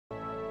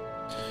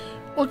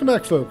Welcome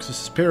back, folks.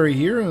 This is Peri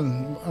here,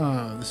 and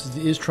this is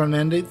the Istron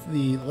Mandate,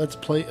 the Let's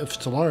Play of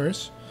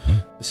Stellaris.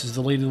 This is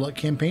the Lady Luck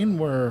campaign,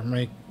 where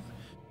my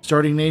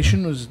starting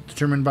nation was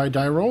determined by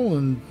die roll,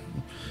 and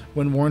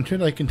when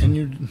warranted, I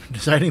continued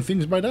deciding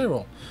things by die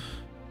roll.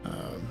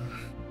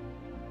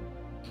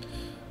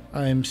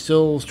 I am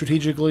still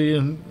strategically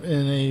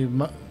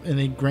in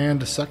a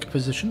grand suck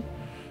position.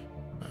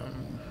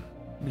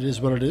 It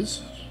is what it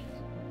is.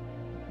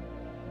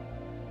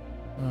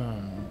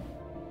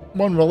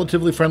 One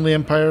relatively friendly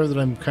empire that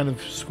I'm kind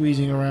of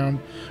squeezing around.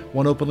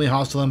 One openly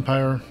hostile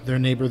empire. Their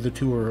neighbor, the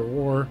two are at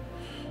war.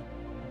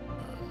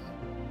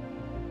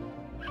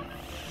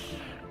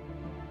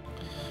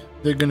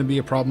 They're going to be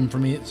a problem for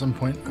me at some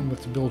point. I'm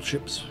with to build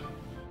ships.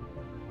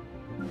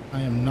 I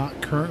am not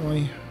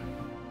currently.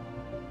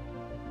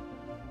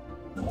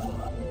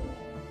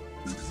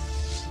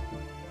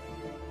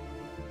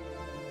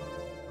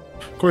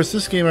 Of course,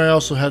 this game I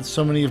also had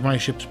so many of my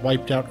ships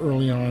wiped out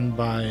early on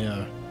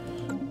by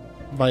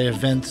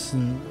events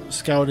and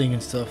scouting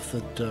and stuff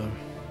that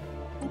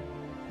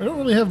I don't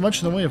really have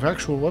much in the way of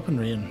actual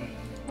weaponry in.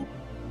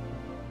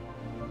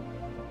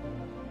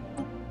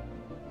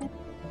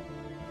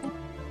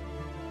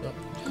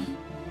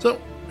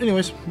 So,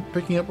 anyways,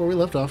 picking up where we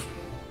left off.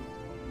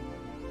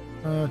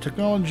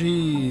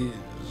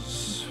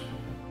 Technologies.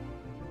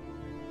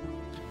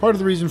 Part of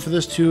the reason for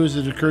this too is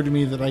it occurred to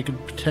me that I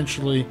could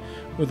potentially,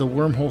 with a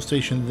wormhole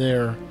station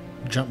there,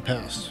 jump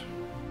past.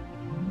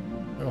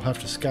 I'll have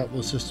to scout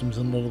those systems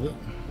in a little bit.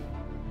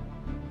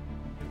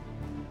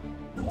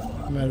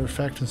 Matter of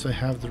fact, since I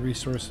have the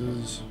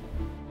resources,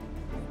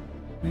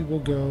 we will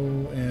go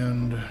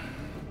and...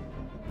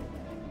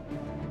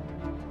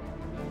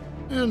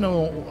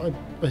 no,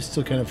 I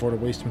still can't afford to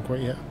waste them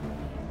quite yet.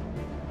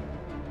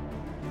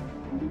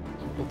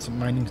 Build some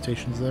mining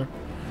stations there.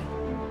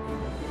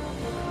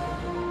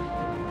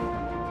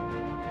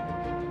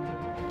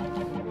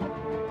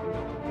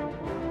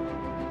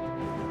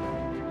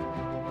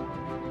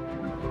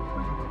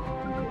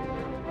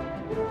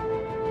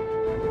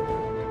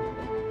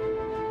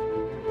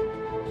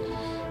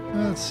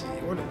 Let's see,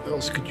 what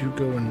else could you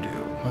go and do?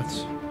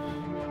 That's a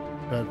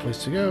bad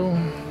place to go.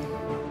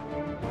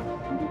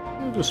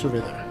 We'll go survey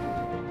there.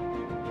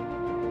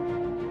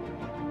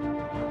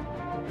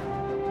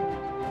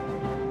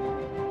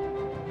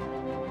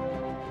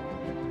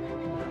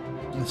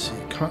 Let's see,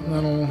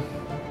 continental,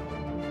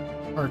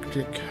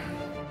 Arctic.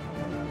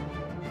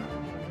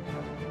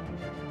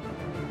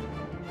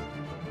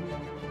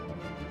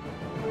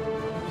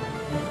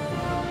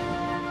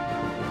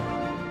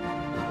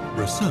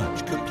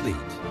 Research complete.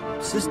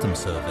 System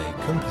survey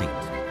complete.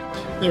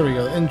 There we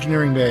go,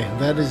 engineering bay.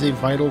 That is a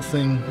vital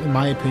thing, in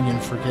my opinion,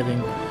 for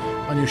getting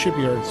on your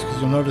shipyards,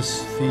 because you'll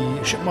notice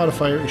the ship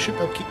modifier is ship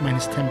upkeep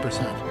minus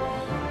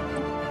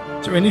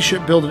 10%. So any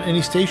ship built at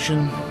any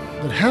station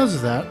that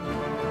has that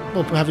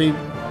will have a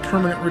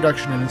permanent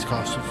reduction in its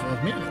cost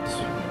of maintenance.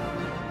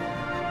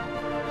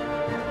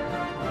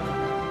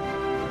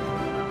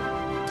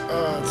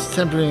 It's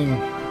tempting.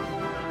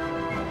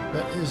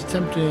 That is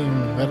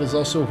tempting. That is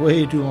also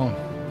way too long.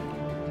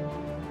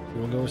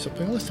 We'll go with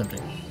something less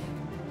tempting.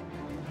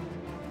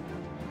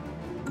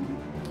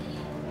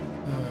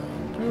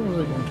 Where was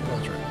I going to?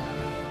 That's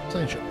right.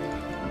 Science ship.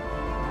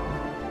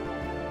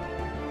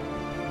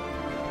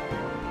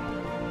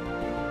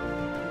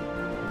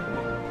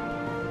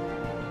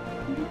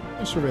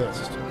 I'll survey that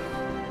system.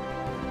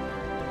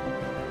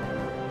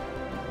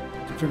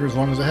 I figure as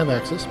long as I have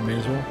access, I may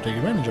as well take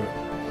advantage of it.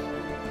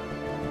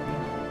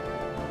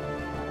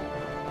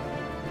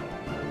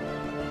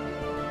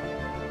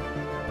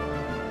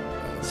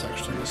 Let's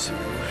actually go see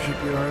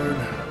shipyard.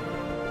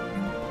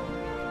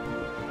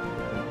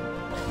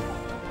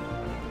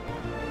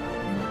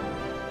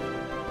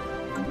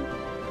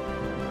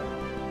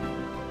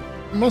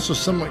 I'm also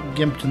somewhat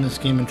gimped in this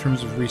game in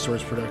terms of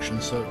resource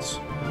production, so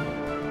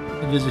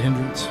it is a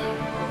hindrance.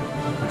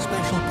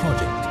 Special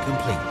project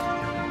complete.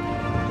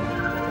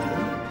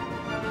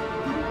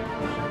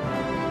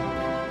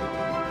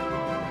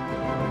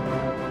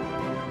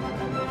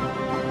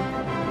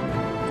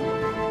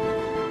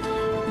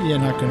 Yeah,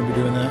 not going to be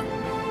doing that.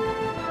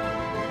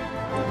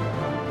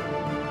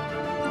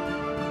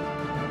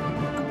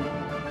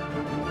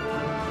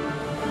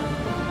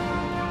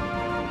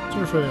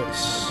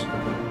 Surface.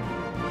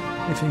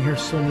 Anything here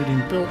still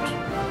needing built?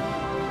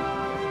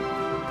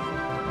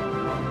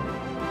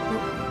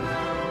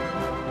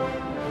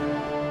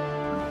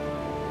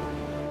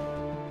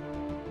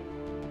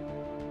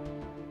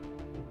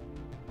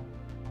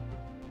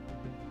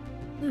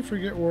 I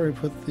forget where I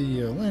put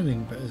the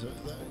landing pad.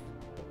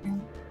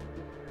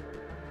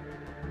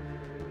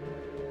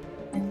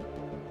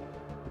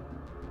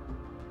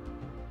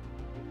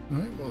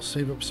 Alright, we'll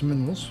save up some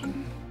minerals.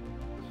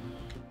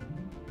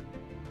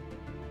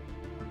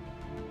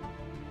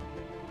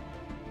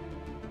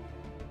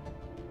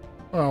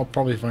 I'll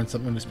probably find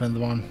something to spend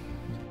them on.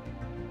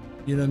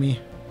 You know me.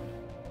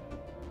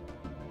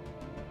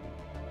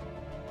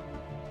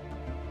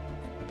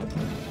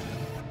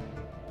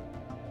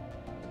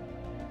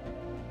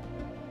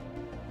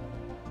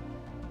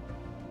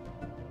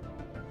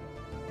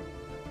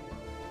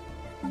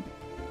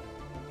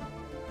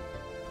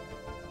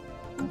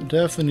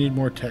 Definitely need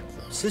more tech,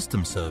 though.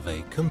 System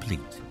survey complete.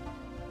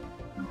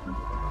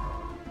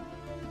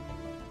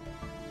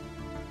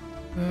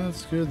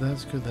 That's good,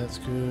 that's good, that's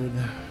good.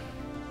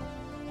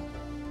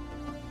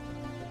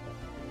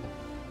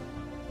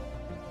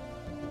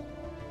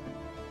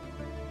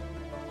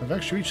 I've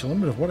actually reached the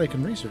limit of what I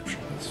can research.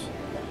 That's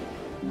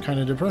kind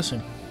of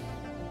depressing.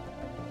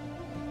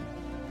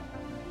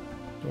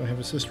 Do I have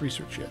assist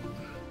research yet?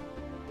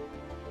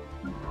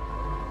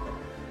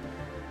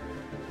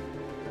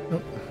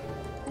 Nope.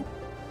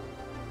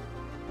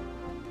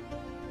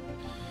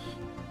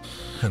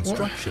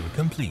 Construction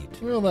complete.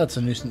 Well, that's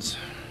a nuisance.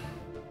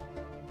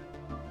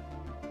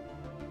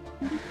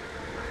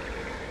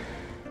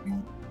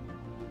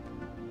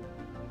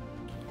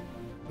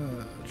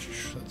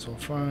 That's all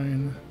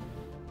fine.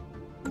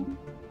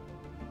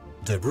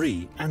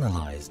 Debris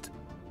analyzed.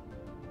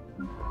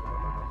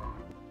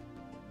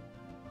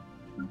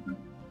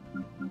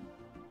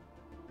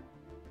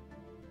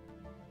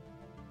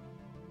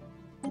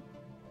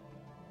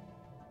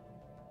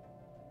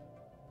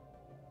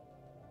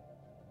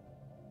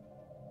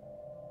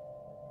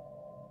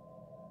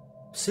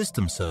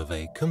 System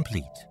survey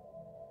complete.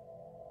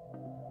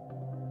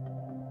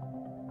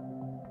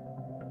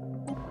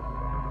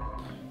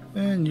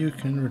 And you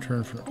can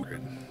return for an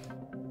upgrade.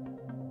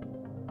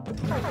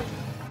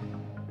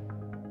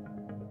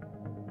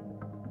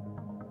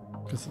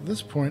 Because at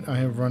this point I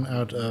have run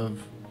out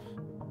of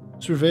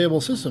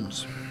surveyable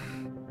systems.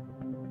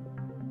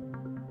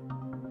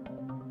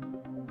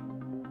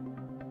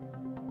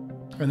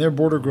 And their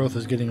border growth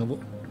is getting a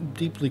little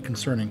deeply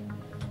concerning.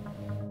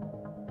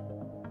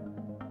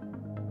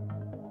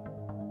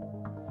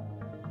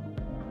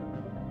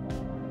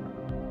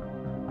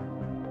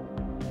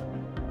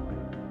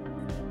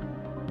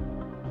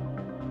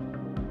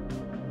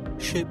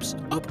 Ships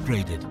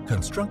upgraded.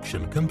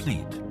 Construction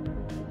complete.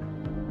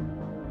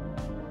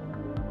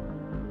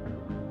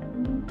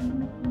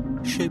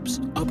 Ships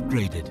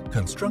upgraded.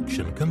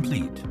 Construction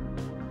complete.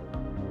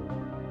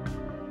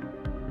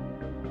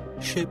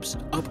 Ships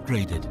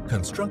upgraded.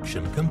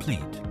 Construction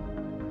complete.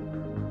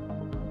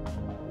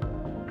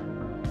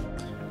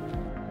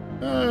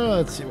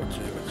 Let's see what to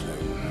do.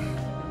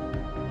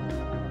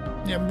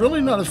 Yeah, I'm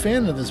really not a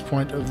fan at this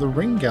point of the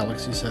Ring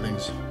Galaxy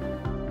settings.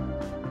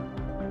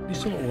 Be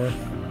still at war.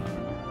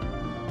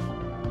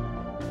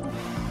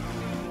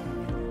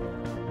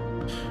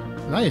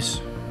 Nice.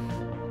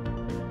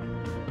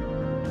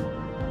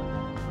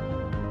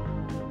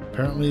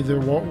 Apparently their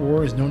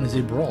war is known as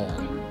a brawl,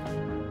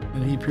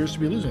 and he appears to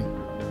be losing.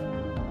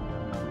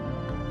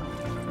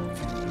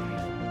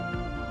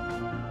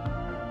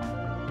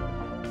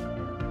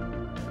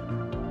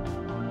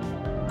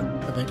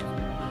 I think.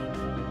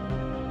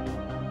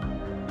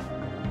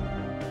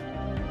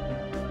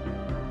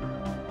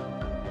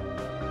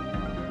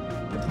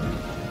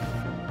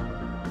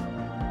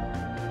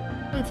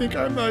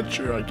 I'm not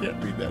sure. I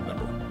can't read that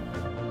number.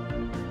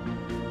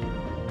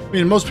 I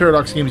mean, in most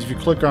Paradox games, if you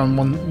click on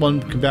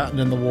one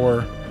combatant in the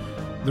war,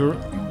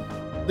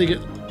 they get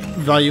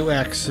value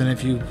X, and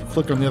if you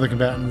click on the other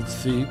combatant,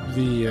 it's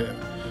the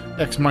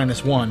X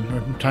minus 1,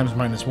 or times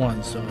minus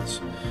 1. So it's,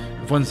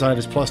 if one side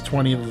is plus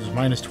 20, and there's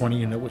minus 20,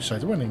 you know which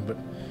side's winning. But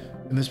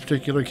in this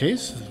particular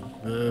case,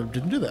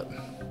 didn't do that.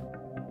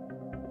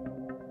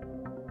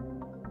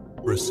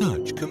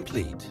 Research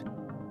complete.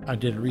 I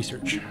did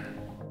research.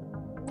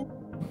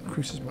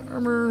 Increases my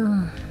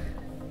armor.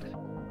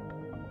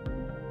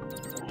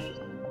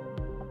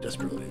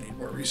 Desperately need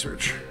more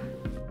research.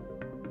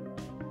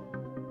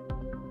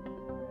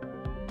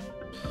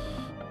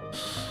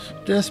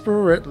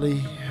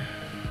 Desperately.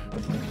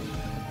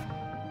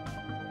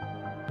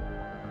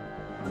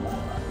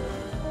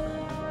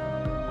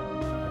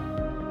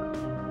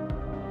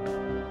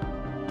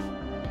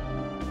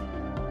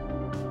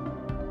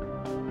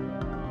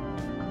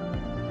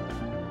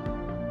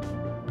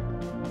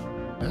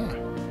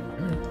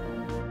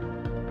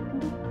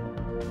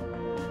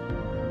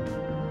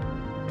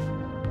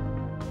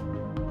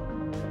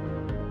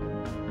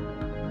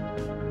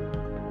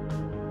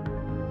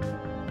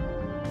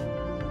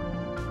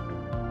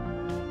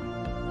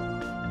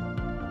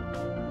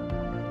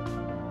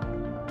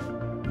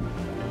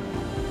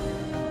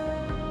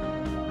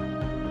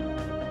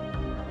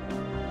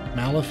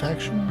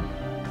 Malefaction?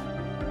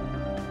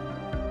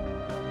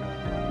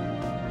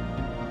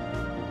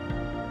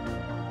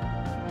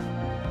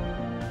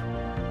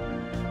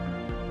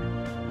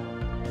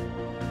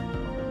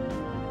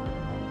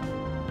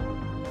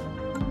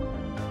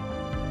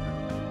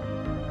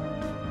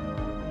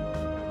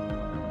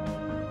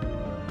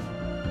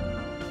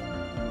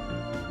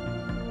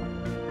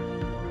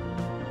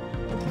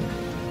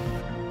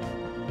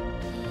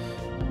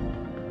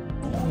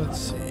 Let's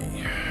see.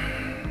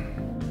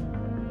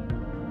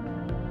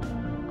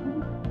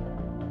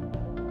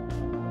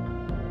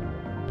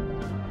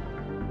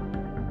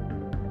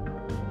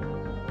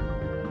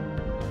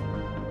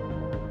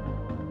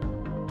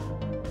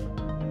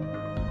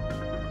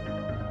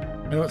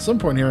 You know, at some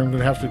point here, I'm going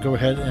to have to go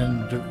ahead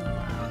and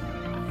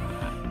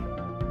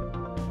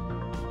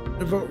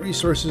Devote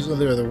resources. Oh,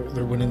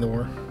 they're winning the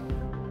war.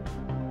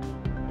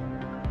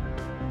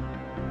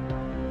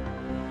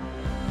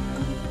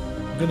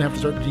 I'm gonna have to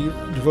start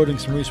devoting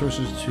some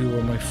resources to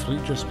my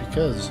fleet just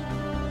because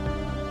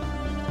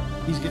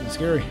he's getting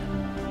scary.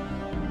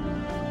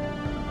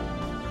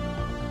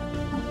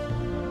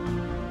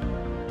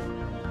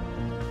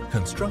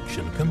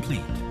 Construction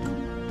complete.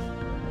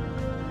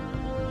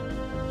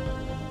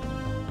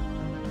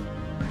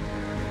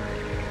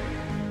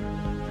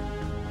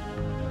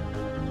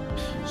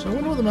 So I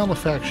wonder what the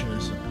malefaction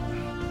is.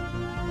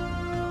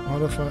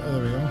 Modify. Oh,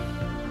 there we go.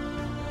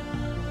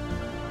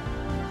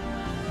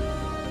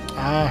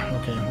 Ah,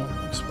 okay. Well,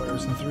 it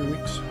expires in 3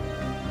 weeks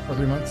or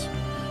 3 months.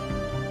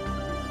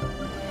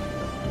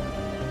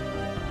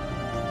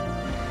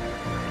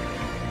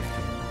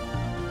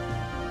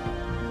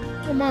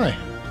 Oh my!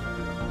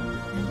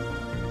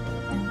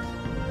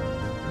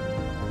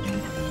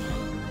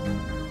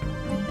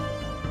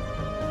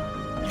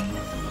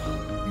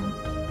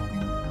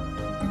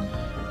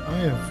 I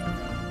have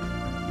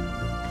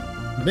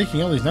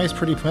making all these nice,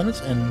 pretty planets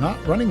and not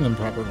running them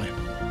properly.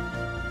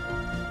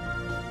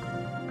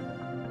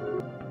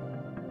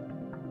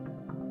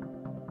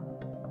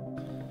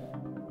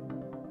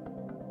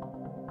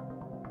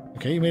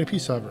 Okay, you made a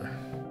peace offer.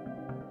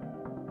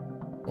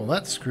 Well,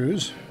 that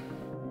screws.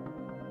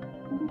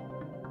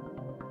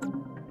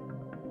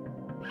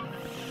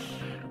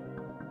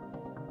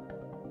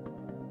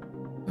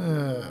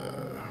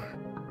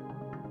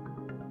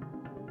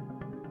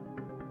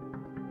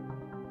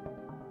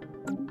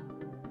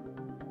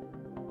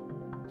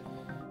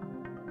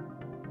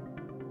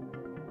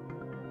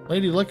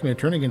 Lady Luck may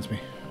turn against me.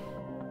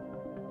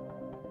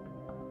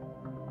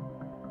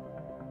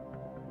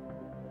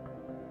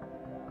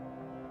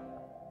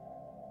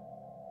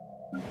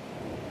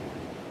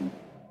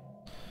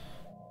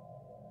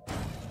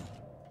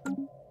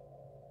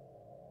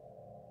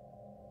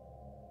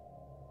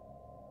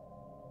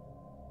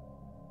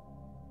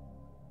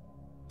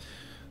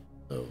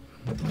 So,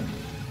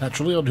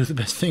 naturally, I'll do the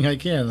best thing I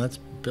can. That's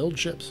build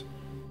ships.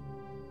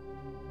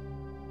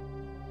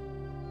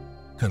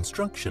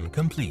 Construction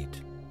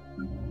complete.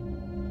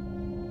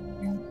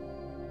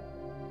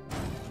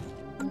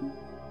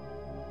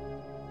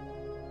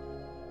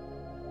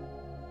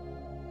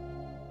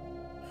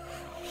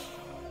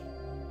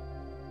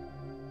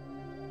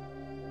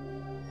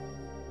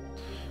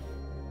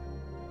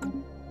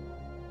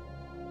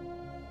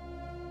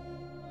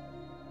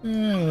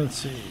 Let's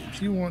see.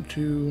 If you want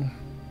to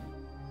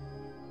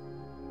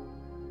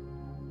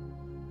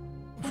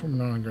form a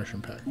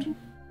non-aggression pact.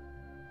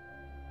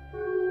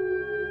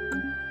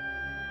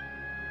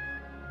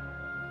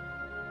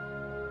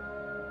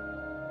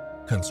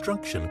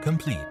 Construction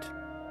complete.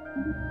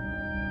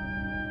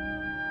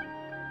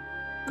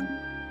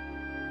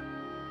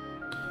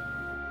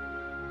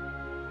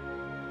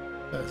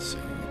 Let's see.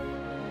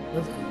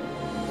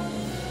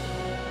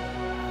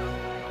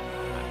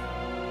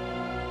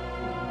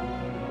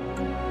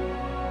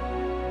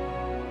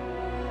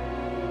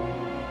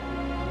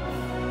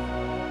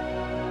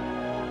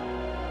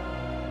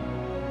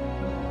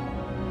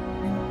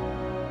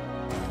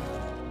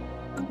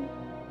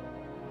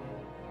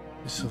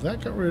 So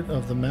that got rid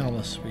of the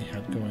malice we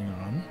had going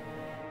on.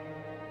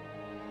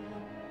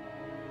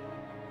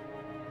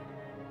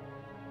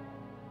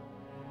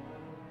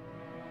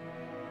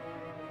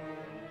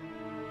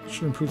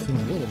 Should improve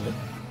things a little bit.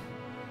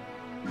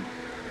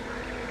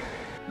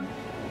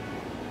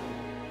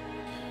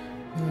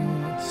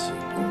 Let's see.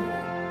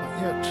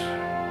 Not yet.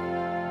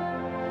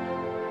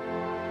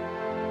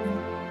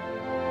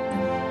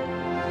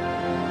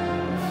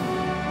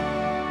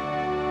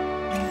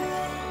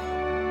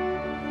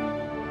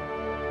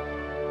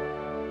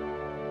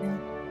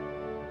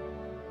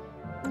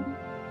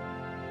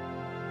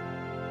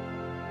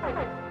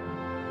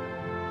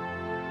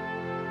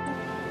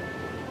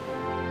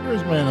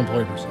 Where's my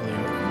unemployed person? Oh, there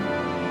you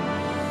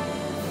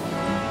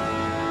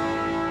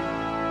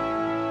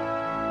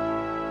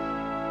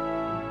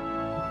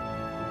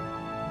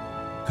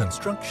go.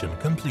 Construction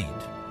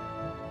complete.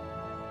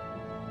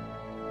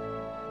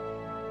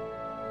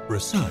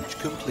 Research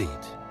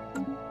complete.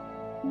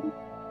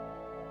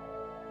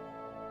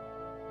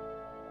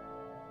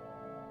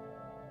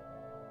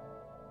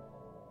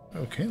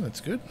 Okay,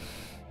 that's good.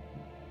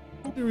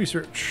 Do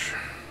research.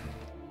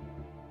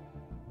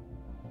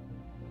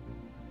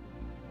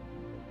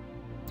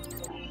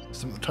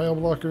 Some of the tile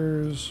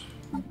blockers.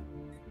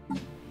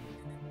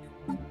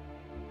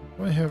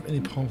 Do I have any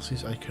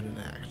policies I could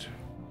enact?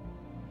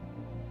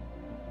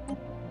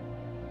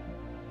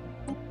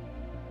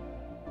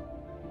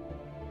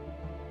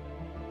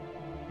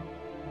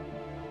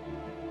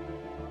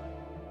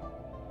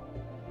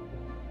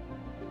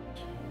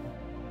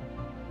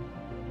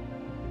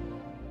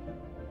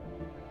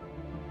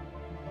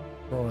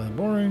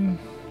 Boring.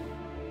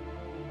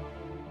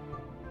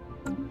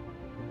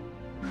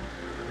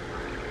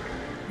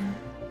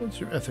 What's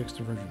your ethics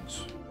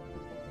divergence?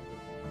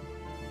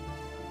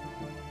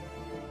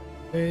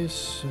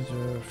 Base,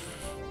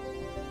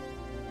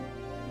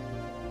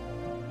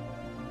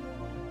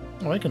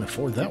 Oh, I can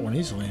afford that one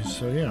easily.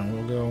 So yeah,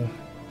 we'll go.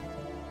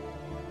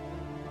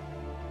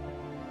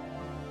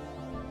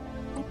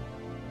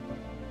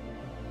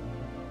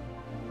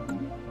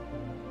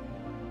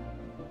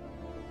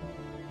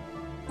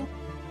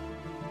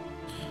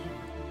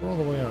 We're all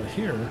the way out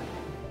here.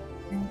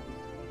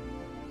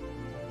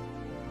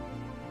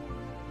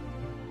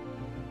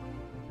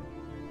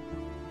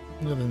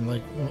 Nothing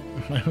like, well,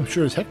 I'm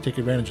sure as heck take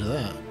advantage of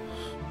that.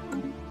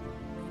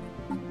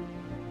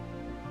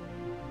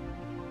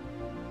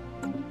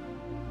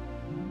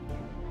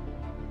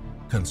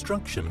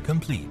 Construction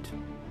complete.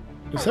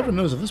 Because heaven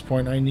knows at this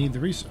point I need the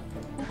research.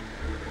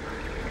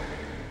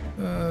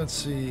 Let's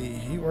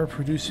see. You are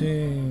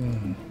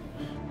producing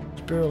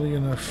barely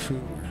enough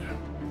food.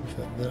 Is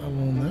that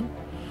alone then?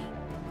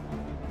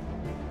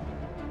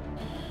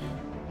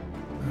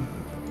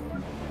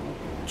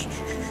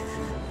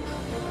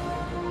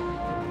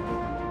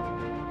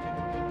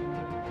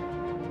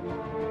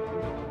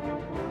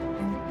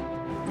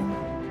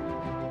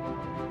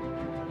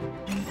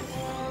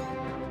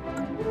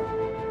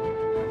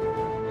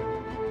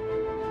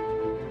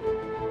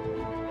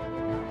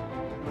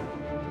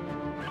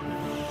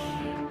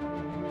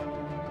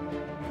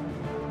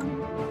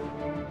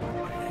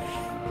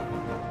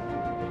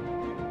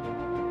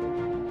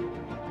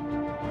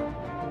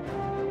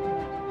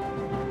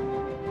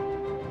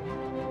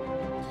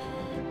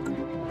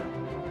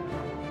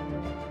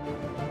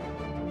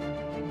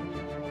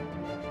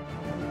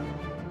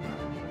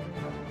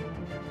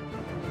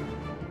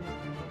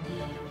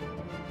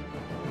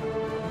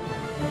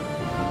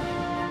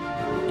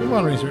 Come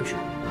on, research.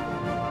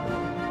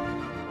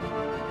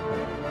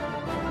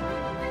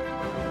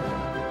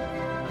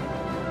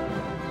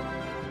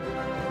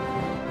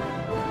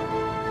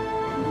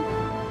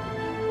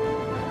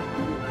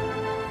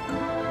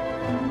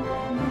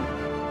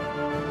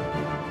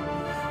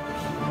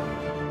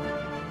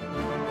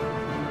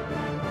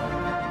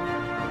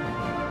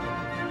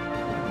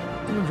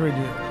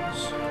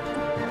 Radios.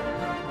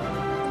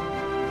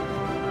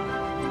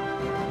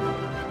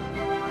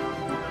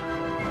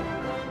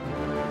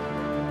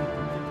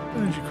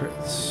 Energy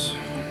credits.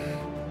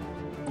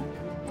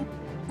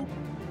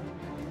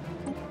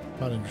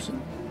 Not interested.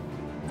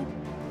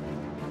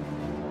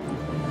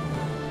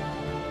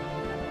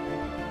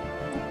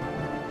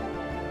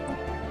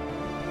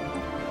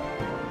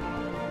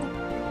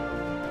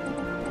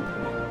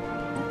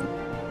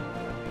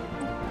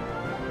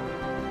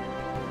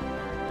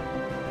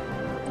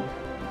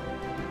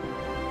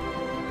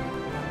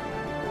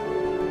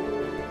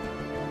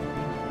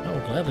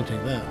 Glad to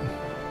take that.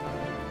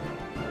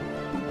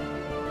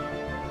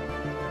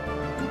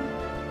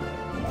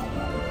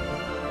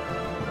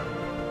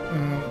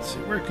 Let's see,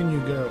 where can you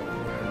go?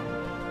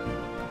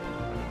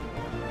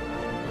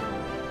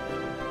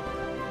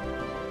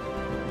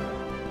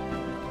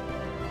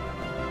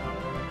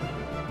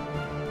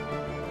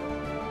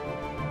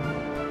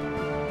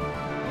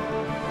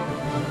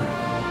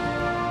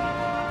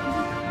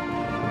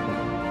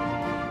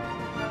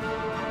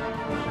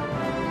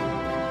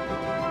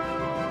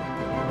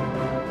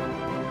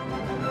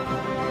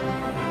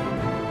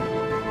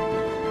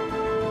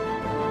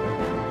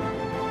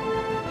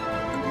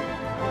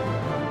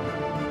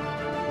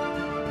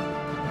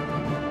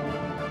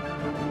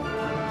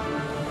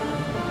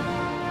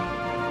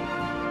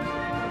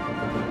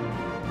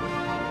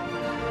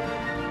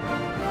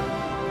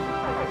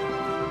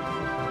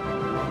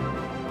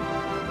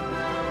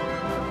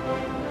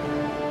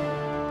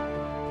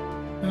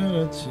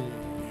 Let's see.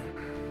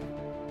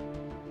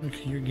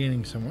 Okay, you're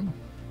gaining someone.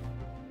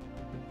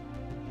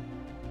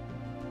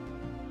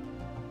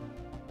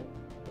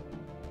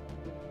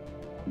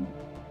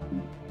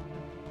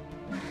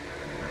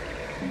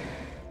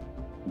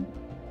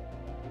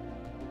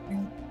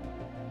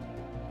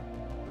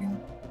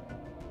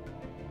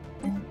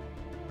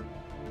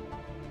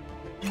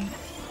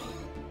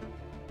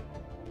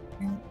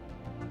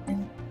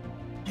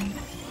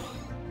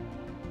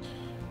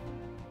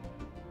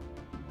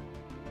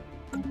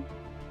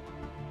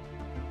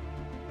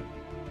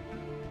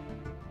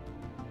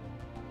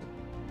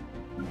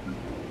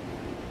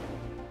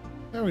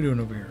 How are we doing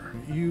over here?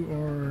 You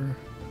are...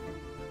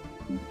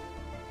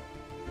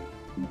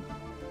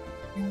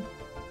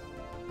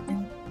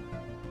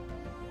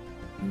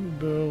 You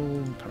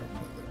build power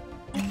plant there.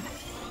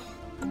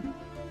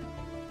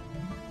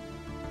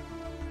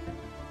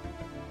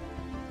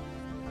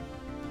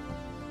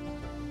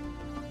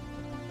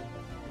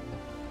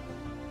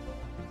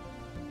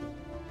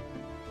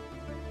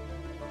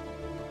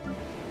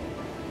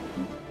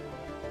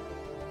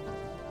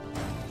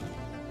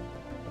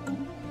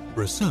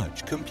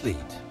 Research complete.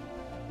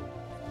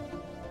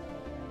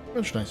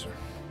 Much nicer.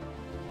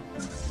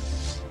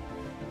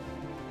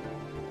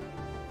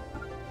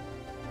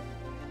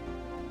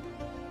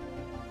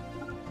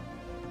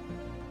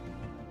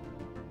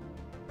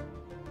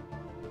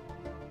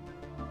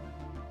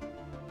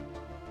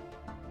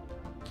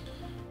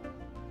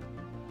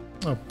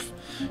 Oh,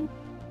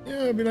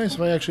 yeah, it'd be nice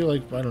if I actually,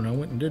 like, I don't know,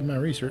 went and did my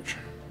research.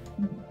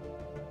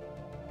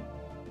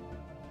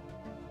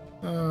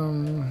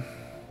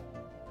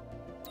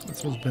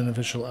 That's what's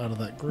beneficial out of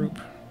that group.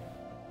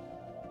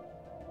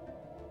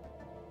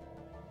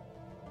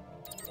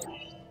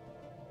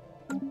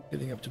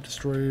 Getting up to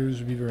destroyers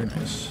would be very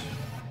nice.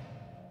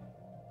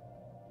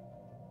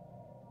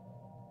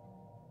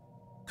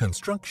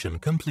 Construction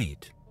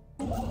complete.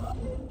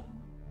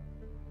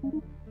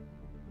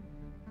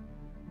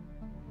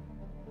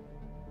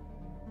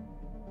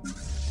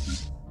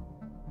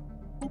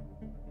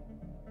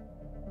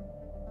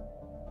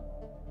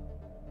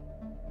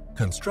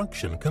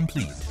 Construction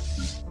complete.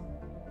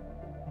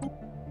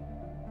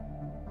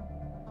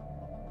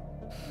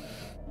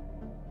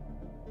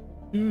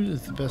 Who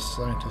is the best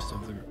scientist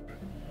of the group?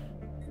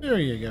 There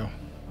you go.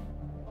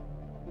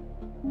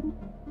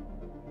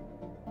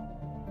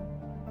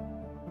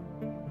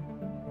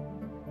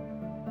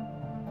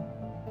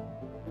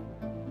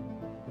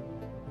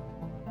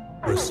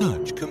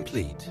 Research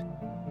complete.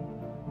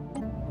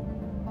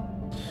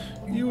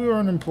 You are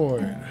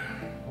unemployed.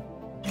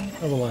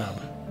 Of a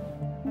lab.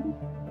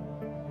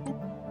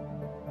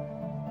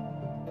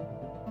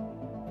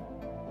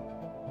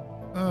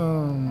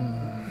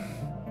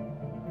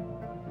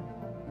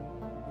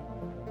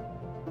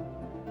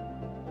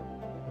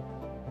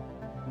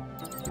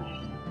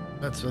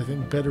 That's, I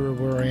think, better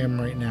where I am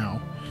right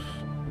now.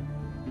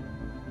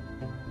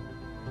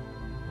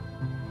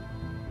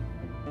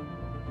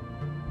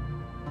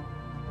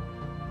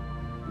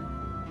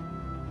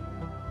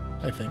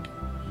 I think.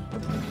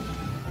 It's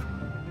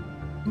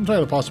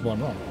entirely possible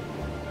I'm wrong.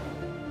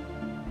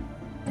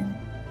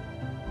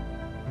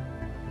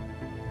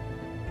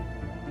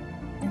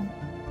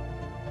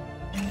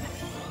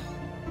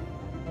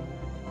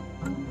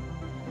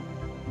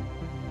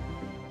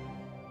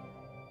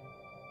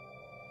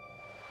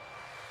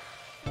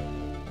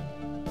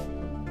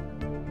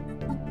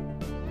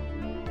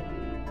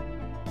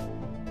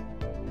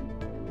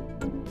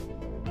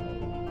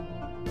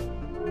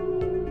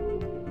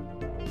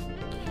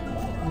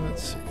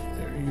 Let's see,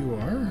 there you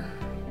are.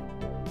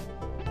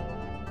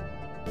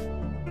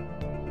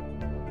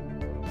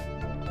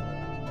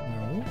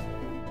 No.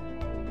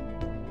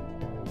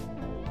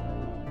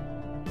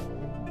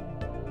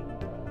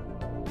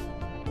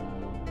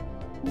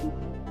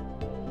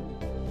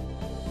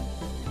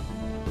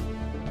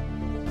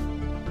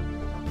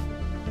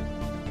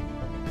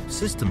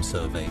 System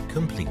survey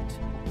complete.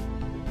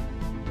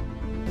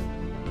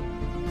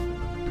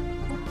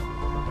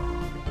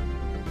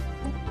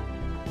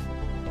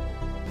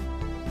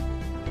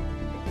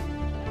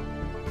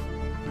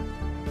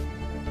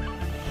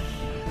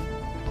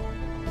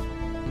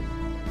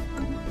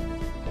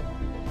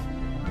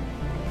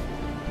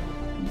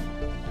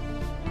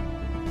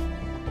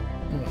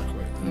 Not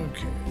quite.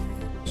 Okay.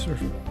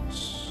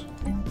 Surface.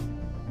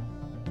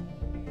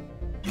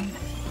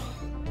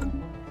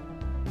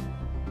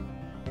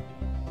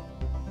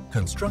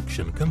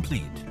 Construction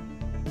complete.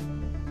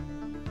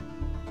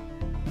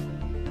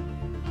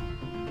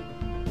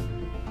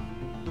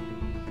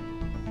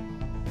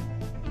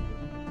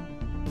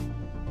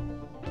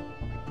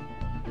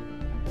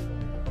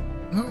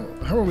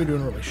 How are we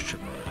doing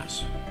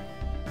relationship-wise?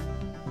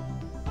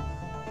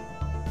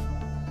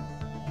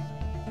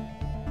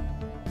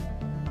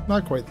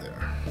 Not quite there.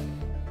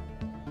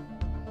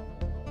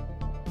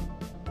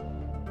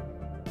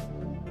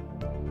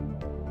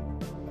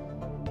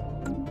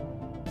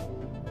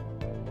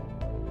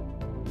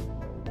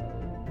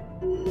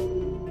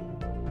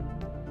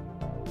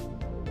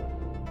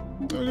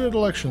 Good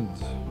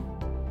elections.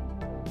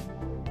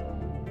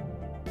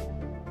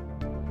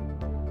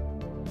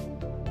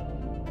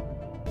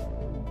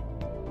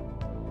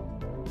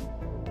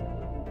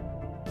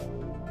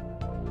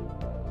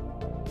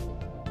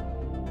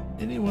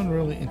 Anyone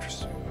really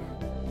interesting?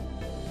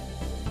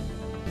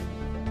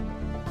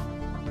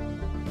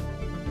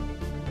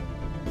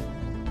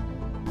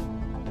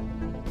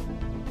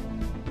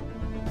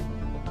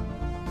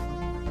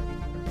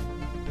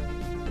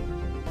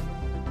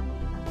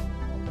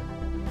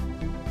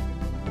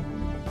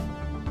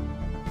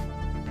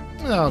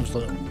 No, I'll just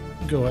let it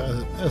go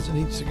as it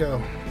needs to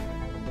go.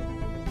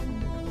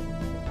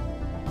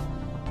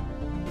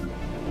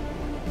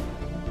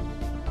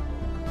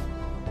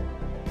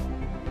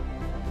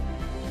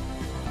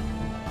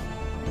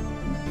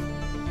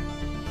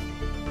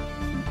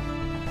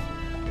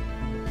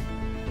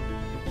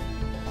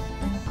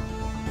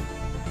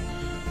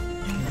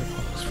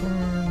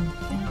 Farm,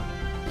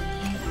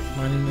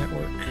 mining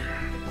network,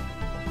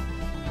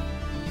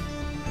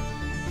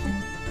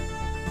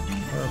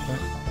 power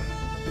plant.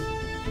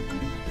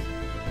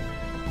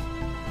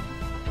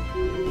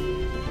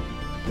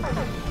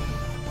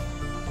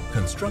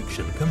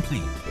 Construction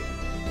complete.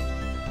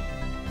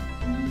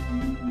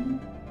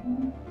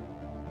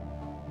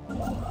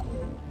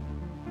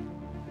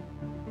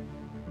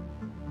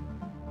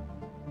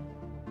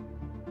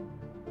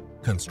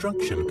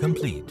 Construction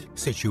complete.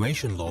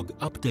 Situation log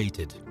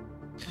updated.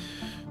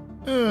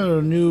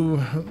 New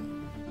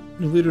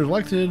leader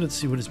elected. Let's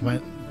see what his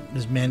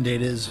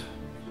mandate is.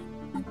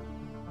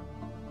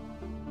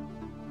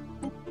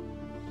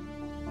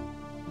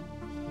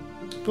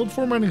 Build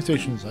 4 mining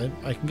stations.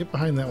 I can get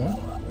behind that one.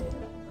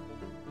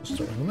 Let's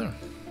start one there.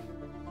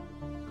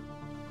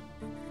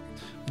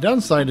 The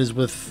downside is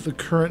with the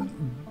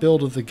current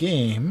build of the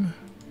game,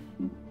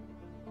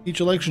 each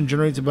election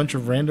generates a bunch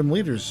of random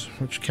leaders,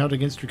 which count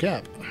against your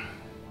cap.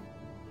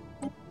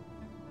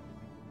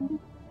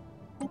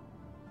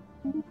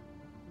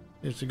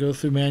 You have to go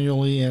through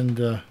manually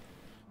and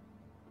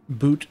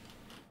boot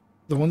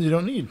the ones you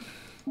don't need.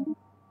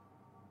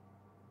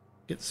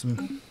 Get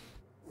some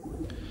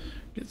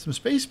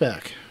space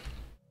back.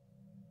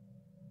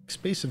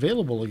 Space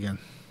available again.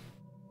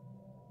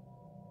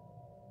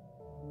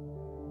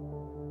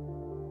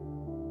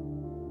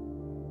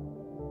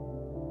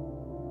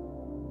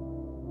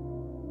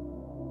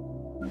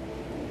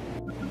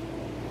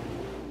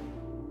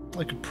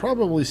 I could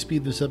probably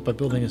speed this up by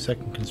building a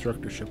second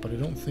constructor ship, but I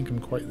don't think I'm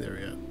quite there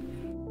yet.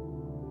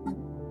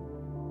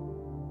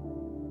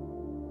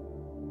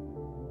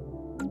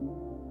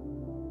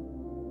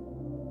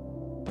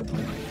 But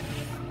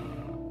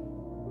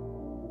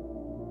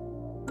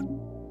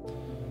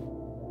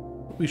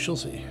we shall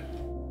see.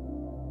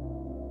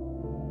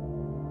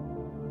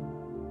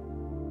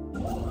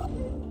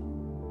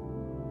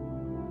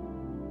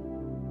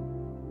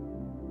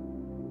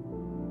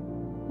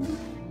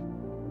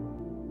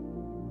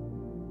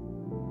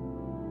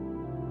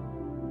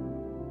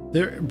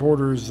 Their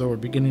borders, though, are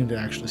beginning to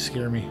actually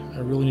scare me.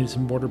 I really need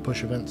some border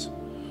push events.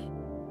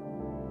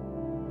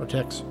 Or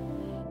techs.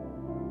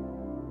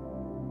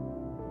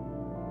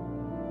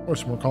 Or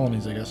some more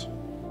colonies, I guess.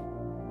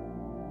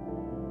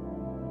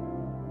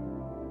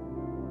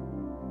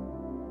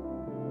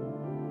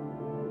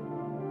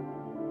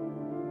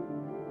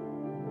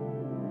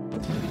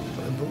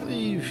 I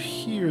believe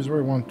here's where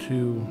I want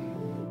to...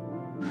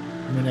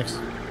 my next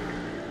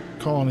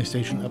colony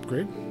station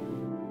upgrade.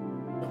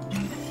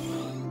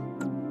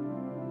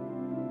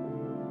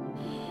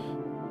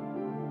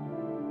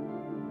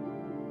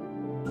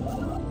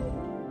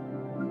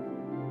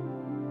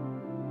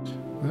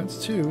 That's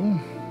 2.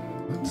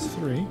 That's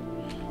 3.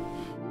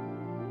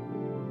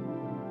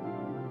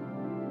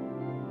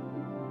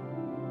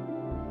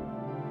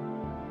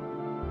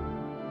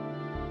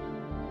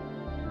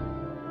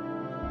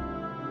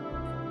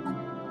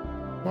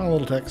 Come on,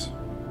 little techs.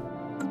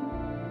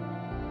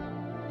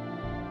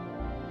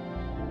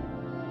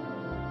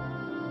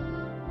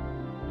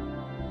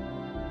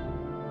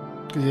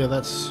 Yeah,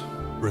 that's...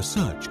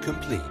 Research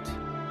complete.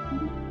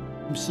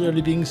 I'm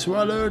slowly being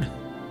swallowed.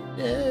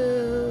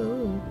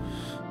 No.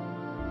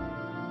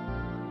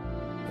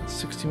 That's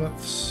 60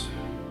 months.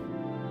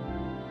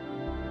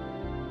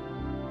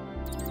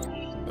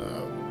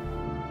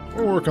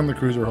 We'll work on the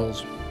cruiser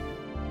hulls.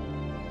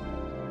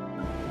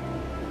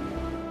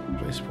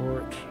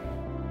 Spaceport.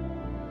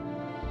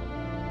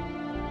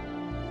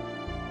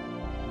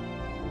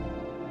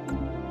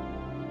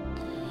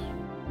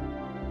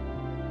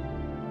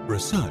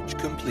 Research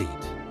complete.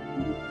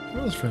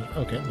 Well, that's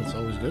okay, that's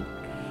always good.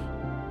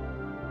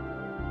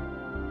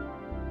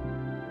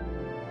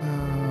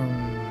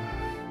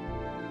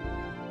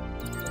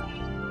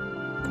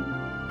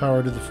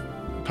 Power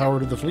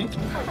to the fleet.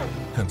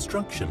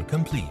 Construction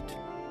complete.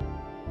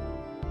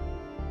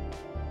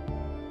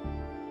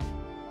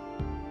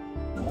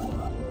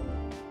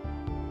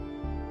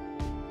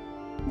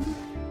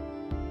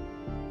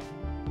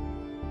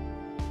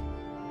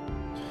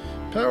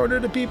 Power to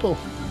the people.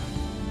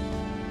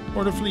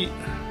 Or the fleet.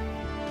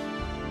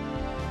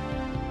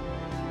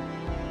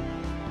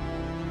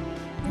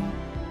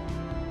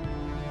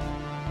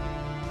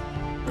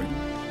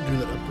 Do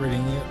that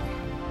upgrading yet?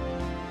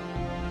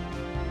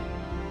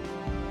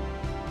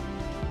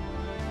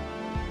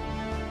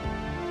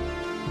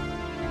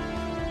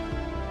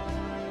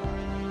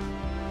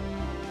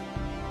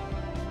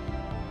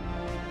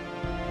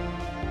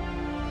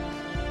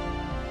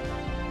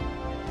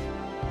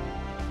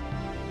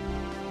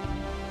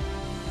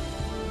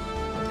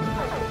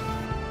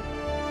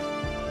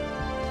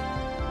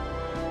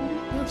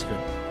 That's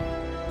good.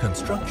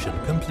 Construction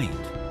complete.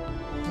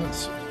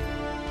 Let's see.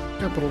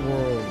 Capital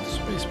World,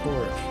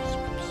 Spaceport.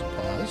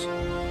 Pause.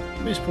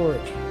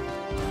 Spaceport.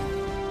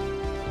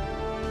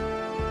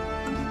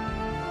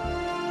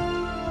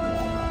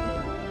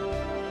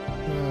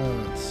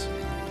 Let's see.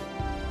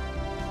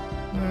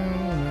 No.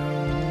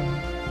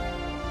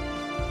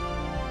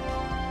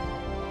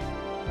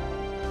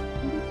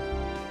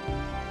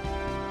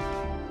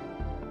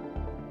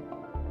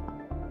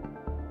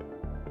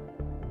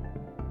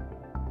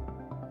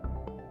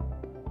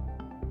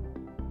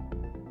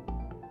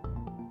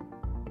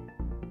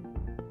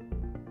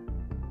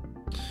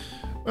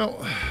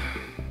 Well,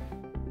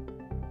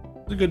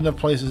 there's good enough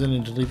places in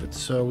it to leave it,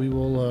 so we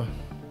will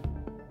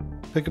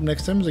pick up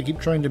next time as I keep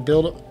trying to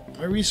build up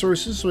my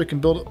resources so I can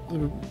build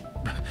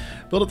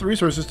up the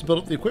resources to build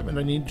up the equipment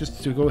I need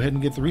just to go ahead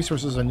and get the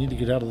resources I need to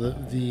get out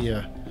of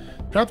the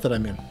trap that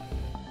I'm in.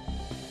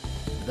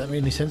 If that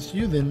made any sense to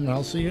you, then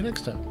I'll see you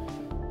next time.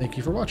 Thank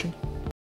you for watching.